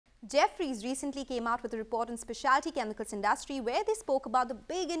Jefferies recently came out with a report on specialty chemicals industry where they spoke about the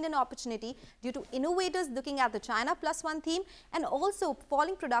big Indian opportunity due to innovators looking at the China Plus One theme and also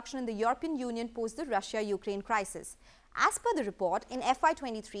falling production in the European Union post the Russia-Ukraine crisis. As per the report, in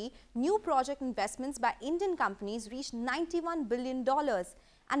FY23, new project investments by Indian companies reached $91 billion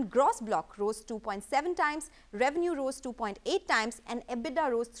and gross block rose 2.7 times, revenue rose 2.8 times and EBITDA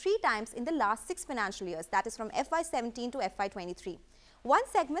rose 3 times in the last 6 financial years, that is from FY17 to FY23. One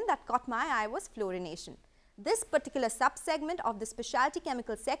segment that caught my eye was fluorination. This particular sub-segment of the specialty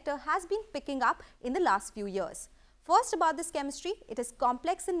chemical sector has been picking up in the last few years. First, about this chemistry, it is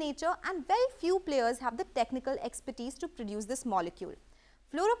complex in nature and very few players have the technical expertise to produce this molecule.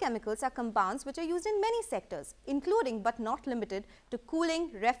 Fluorochemicals are compounds which are used in many sectors, including but not limited to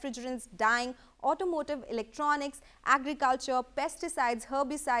cooling, refrigerants, dyeing, automotive, electronics, agriculture, pesticides,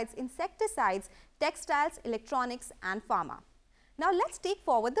 herbicides, insecticides, textiles, electronics and pharma. Now let's take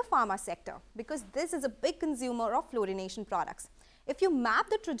forward the pharma sector because this is a big consumer of fluorination products. If you map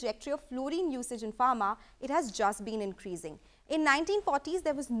the trajectory of fluorine usage in pharma, it has just been increasing. In 1940s,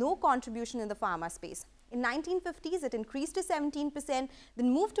 there was no contribution in the pharma space. In 1950s, it increased to 17%, then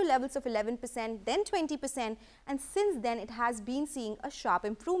moved to levels of 11%, then 20%, and since then it has been seeing a sharp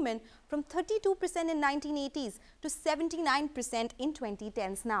improvement from 32% in 1980s to 79% in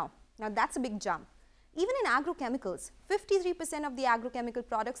 2010s now. Now that's a big jump. Even in agrochemicals, 53% of the agrochemical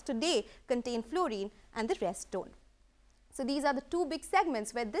products today contain fluorine and the rest don't. So these are the two big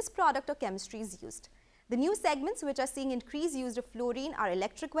segments where this product or chemistry is used. The new segments which are seeing increased use of fluorine are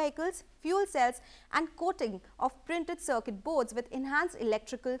electric vehicles, fuel cells and coating of printed circuit boards with enhanced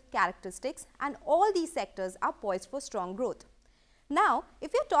electrical characteristics, and all these sectors are poised for strong growth. Now,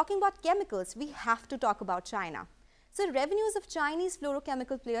 if we are talking about chemicals, we have to talk about China. So revenues of Chinese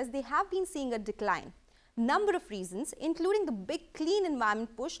fluorochemical players, they have been seeing a decline. Number of reasons, including the big clean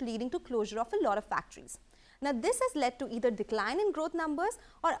environment push leading to closure of a lot of factories. Now this has led to either decline in growth numbers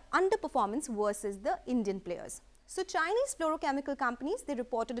or underperformance versus the Indian players. So Chinese fluorochemical companies, they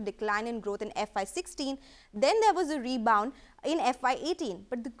reported a decline in growth in FY16, then there was a rebound in FY18,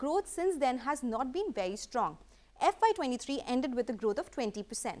 but the growth since then has not been very strong. FY23 ended with a growth of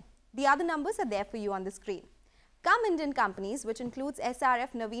 20%. The other numbers are there for you on the screen. Come Indian companies, which includes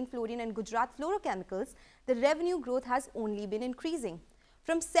SRF, Navin, Flourine and Gujarat Flourochemicals, the revenue growth has only been increasing.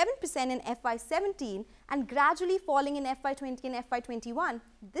 From 7% in FY17 and gradually falling in FY20 and FY21,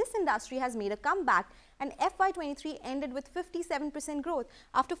 this industry has made a comeback and FY23 ended with 57% growth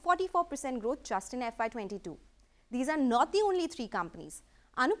after 44% growth just in FY22. These are not the only three companies.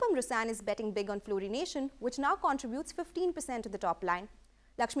 Anupam Rasayan is betting big on fluorination, which now contributes 15% to the top line.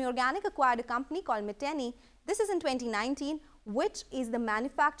 Lakshmi Organic acquired a company called Miteni. This is in 2019, which is the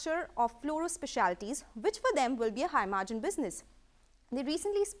manufacturer of fluoro specialties, which for them will be a high margin business. They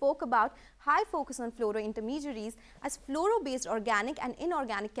recently spoke about high focus on fluoro intermediaries as fluoro-based organic and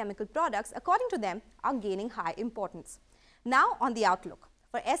inorganic chemical products, according to them, are gaining high importance. Now on the outlook.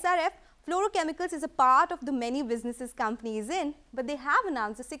 For SRF, Flourochemicals is a part of the many businesses company is in, but they have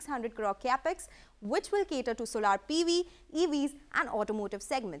announced a 600 crore capex, which will cater to solar PV, EVs and automotive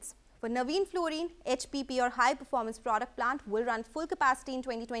segments. For Navin Fluorine, HPP or high performance product plant will run full capacity in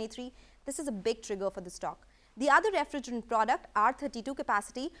 2023. This is a big trigger for the stock. The other refrigerant product, R32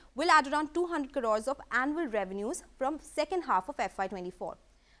 capacity, will add around 200 crores of annual revenues from second half of FY24.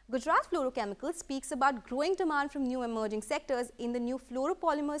 Gujarat Flourochemicals speaks about growing demand from new emerging sectors in the new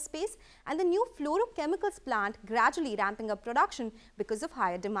fluoropolymer space and the new fluorochemicals plant gradually ramping up production because of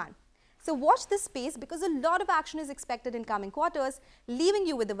higher demand. So watch this space because a lot of action is expected in coming quarters, leaving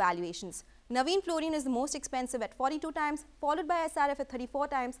you with the valuations. Navin Flourine is the most expensive at 42 times, followed by SRF at 34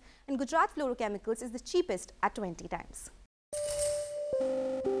 times, and Gujarat Flourochemicals is the cheapest at 20 times.